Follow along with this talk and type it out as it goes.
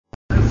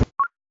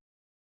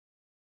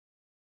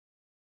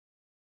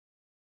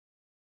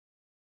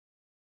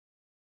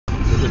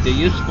with the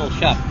useful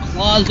chef,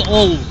 Claus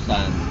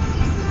Olson.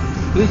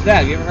 Who's that?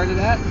 Have you ever heard of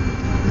that?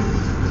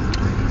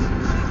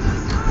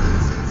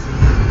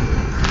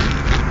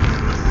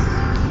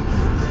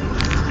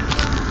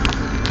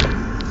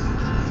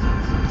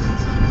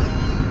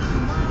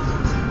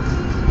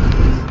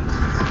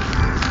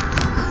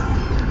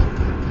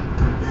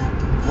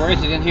 Where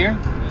is it, in here? No,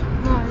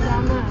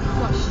 down there.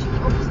 Like,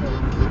 opposite.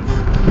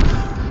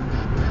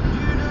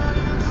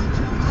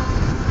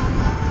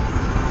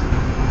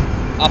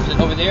 Opposite,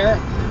 over there?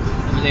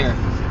 Over there.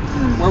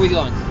 Where are we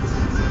going?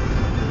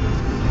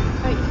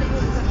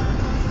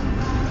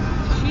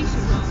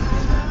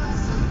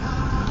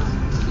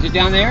 Is it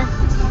down there?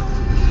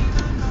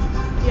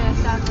 Yeah,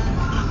 it's down there.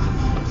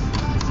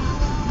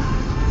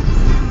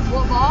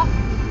 What bar?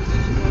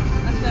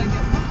 Let's go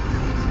get one.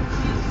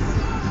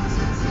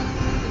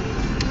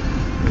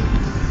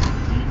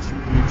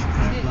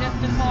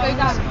 Go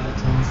down.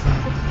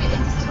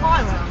 It's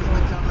time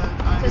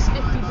right? There's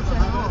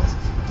 50% off.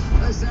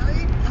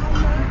 Sally,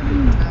 hello.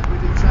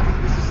 We've been chatting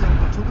with Mr.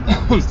 We'll talk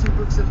about these two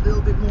books a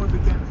little bit more if we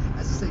can.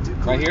 As I say, do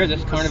right here,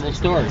 this Carnival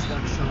Stores. Go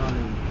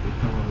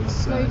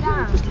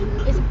down.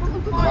 It's a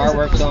proper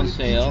Fireworks on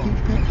sale.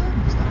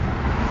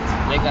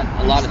 They got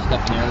a lot of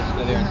stuff in there. Let's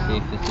go there and see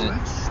if it's it.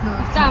 It's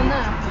down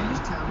there.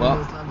 Well,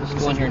 let's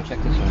go in here and check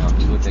this one out.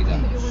 See what they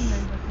got.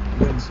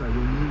 When, sorry,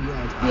 when you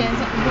read... Yeah,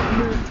 it's at the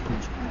bottom.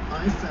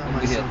 I found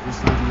myself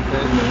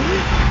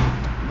reciting...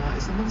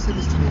 Someone said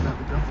this to me about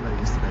the Gruffalo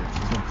yesterday,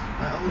 actually, as well.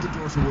 My older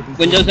daughter will be...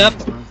 Windows up.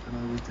 And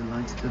I was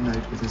delighted to note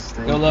it has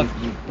stayed Go look.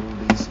 with me all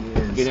these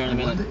years. Be there in a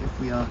minute. I wonder if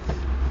we are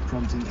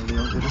prompting a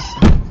real bit of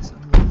sadness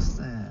amongst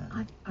there.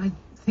 I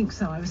think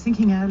so. I was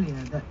thinking earlier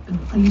that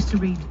I used to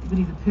read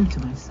Winnie the Pooh to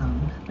my son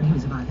when he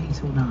was about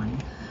 8 or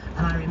 9,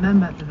 and I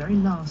remember the very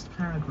last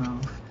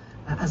paragraph,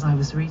 as I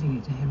was reading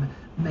it to him,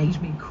 made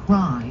me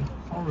cry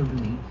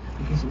horribly,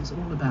 because it was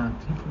all about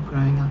people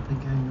growing up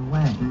and going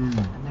away, and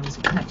there was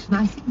a connection.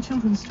 I think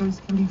children's stories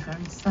can be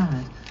very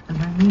sad and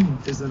very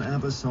meaningful. There's an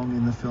ABBA song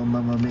in the film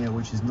Mamma Mia,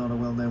 which is not a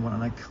well-known one,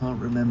 and I can't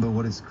remember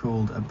what it's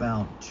called,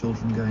 about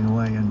children going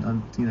away,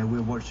 and you know,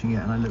 we're watching it,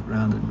 and I look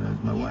around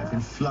and my wife in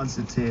floods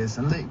of tears,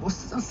 and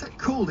what's that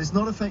called? It's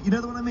not a famous, you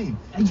know the one I mean?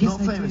 It's yes,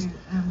 not famous.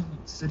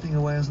 Slipping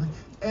away or something.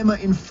 Emma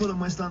in Fulham,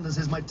 West London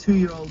says, my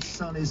 2-year-old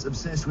son is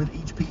obsessed with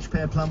Each Peach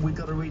Pear Plum. We've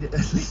got to read it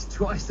at least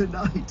twice a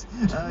night.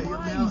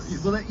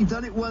 Well, you've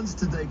done it once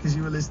today because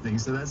you were listening,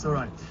 so that's all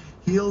right.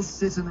 He'll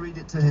sit and read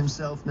it to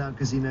himself now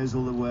because he knows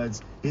all the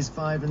words. His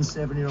 5- and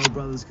 7-year-old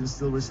brothers can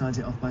still recite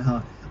it off by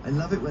heart. I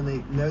love it when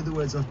they know the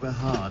words off by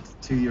heart,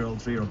 2-year-old,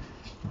 3-year-old.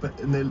 But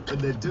and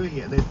they're doing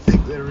it and they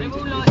think they're reading.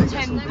 They're all like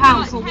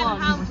 £10 for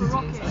one. For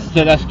rocket.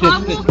 So that's just.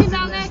 I'm walking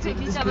down there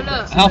quickly to have a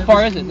look. How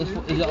far is it?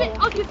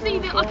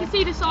 I can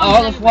see the sign.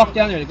 Oh, let's walk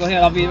down there. Go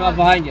ahead. I'll be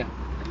behind you.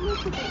 I know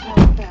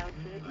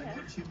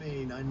what you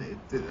mean.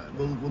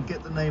 We'll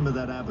get the name of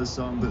that ABBA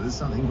song, but there's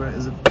something great.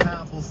 There's a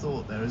powerful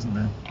thought there, isn't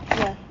there?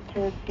 Yes, it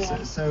is.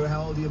 Yeah. So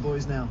how old are your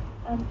boys now?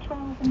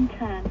 12 and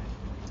 10.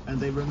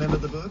 And they remember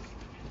the book?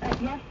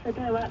 Yes, I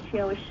do.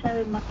 Actually, I was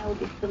showing my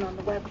eldest son on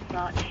the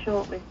website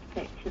shortlist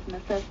pictures, and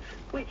I said,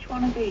 which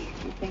one of these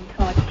do you think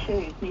I'd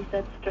choose? And he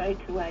said straight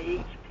away,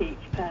 Each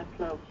Peach Pear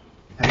Plum.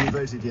 Have you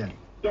voted yet?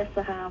 Yes,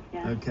 I have,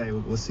 yeah. Okay,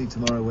 we'll see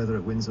tomorrow whether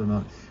it wins or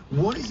not.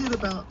 What is it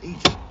about each...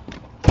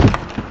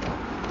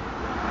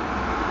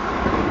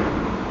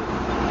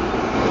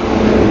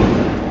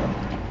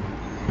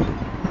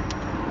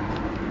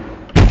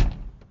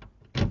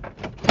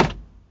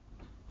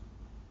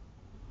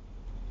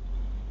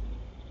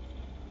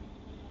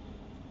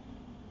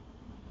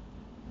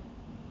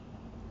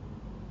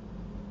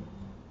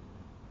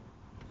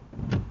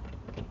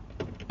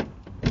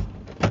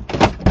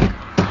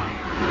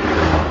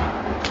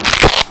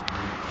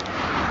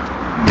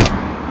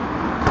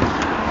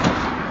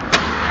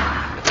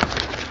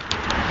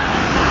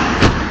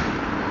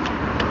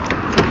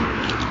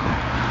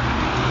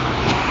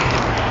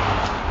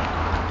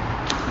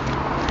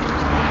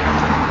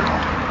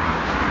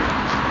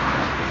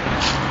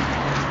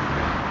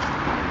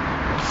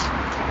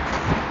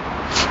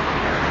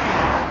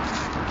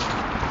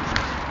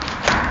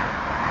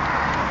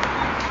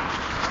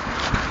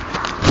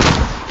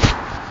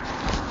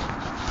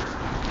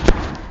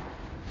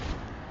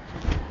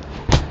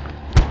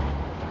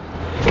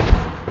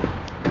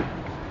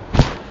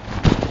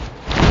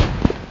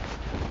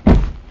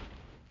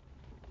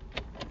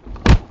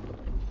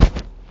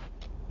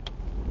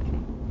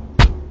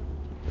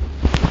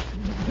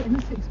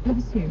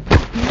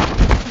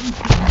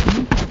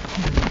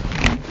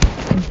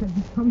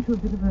 Come to a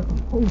bit of a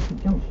halt at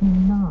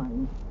junction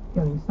 9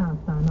 going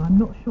southbound. Now, I'm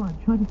not sure.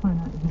 I've tried to find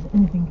out if there's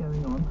anything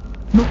going on.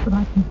 Not that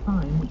I can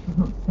find, which is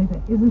not to say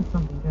there isn't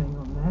something going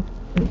on there,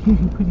 but it's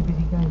usually pretty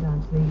busy going down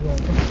to the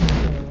Western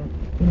area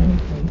in any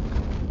case.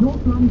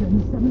 North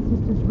London, Seven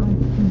Sisters Road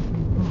is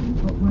simply wrong.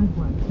 Got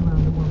roadworks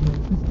around the one-way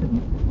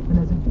system, and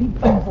there's a big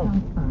train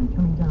southbound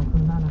coming down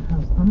from Manor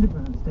House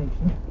Underground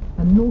Station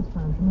and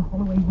northbound from the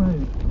Holloway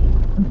Road.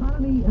 And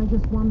finally,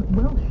 just one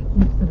Welsh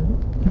incident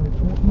to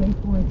report. The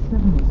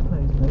A487 was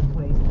closed both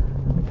ways at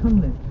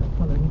McCunliffe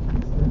following an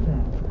accident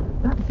there.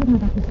 That's it. I'd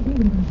have to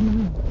Stephen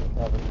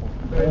now.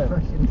 Very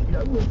fresh indeed.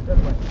 I will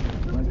turn my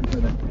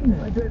microphone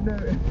on. I don't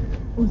know.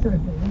 Oh, sorry,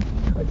 David.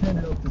 I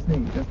turned it off to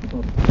sneeze, that's the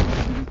problem.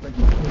 I'm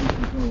expecting sneeze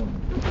to go on.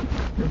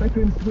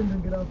 Rebecca in Swindon,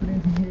 good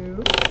afternoon to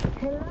you.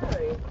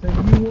 Hello. So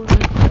you want to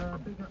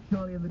big up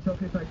Charlie and the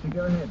Chocolate Factory,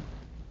 go ahead.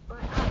 I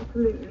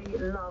absolutely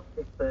love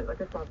this book. I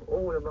just love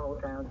all the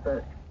roll-down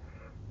books.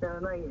 They're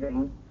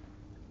amazing.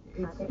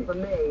 I think for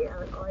me,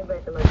 I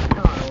read them as a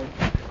child.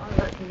 I was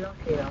actually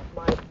lucky enough.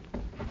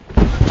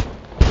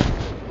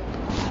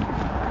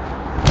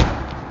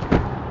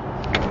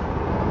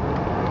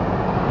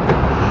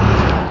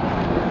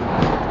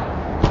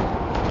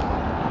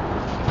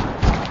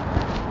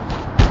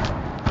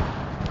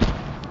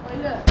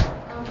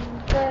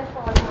 They're £5.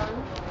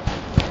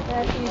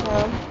 They're £2.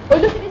 Oh,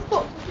 look at this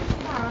box for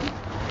 £50.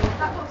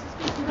 That box is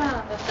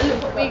 £50. And look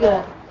what we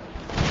got.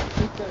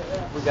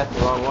 We got the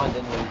wrong one,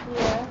 didn't we?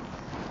 Yeah.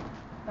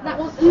 That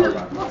was, look,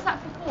 what's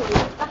that for?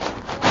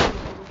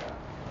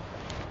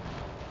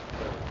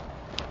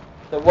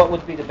 So what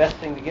would be the best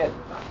thing to get?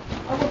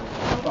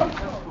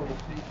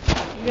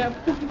 Yeah.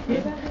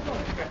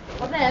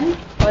 Well then,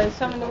 there's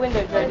some in the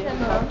window, Jodie.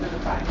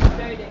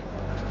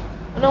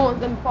 And I want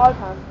them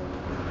 £5.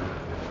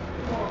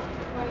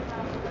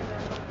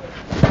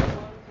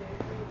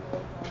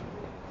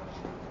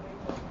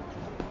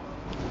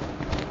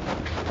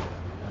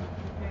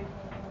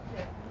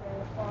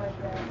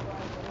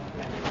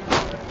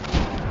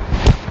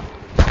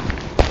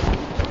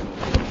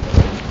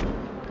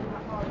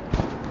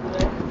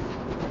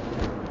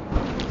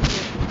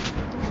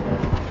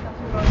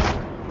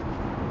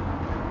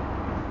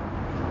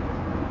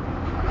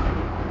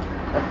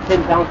 That's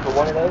 £10 for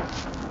one of those.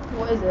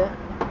 What is it?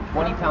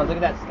 £20. Look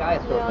at that sky Yeah,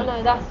 I assortment.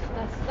 know,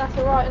 that's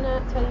alright, isn't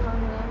it? £20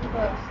 then,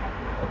 but...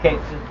 Okay,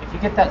 so if you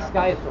get that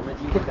sky assortment,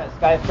 you get that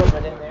sky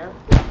assortment in there.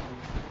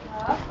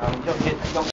 You don't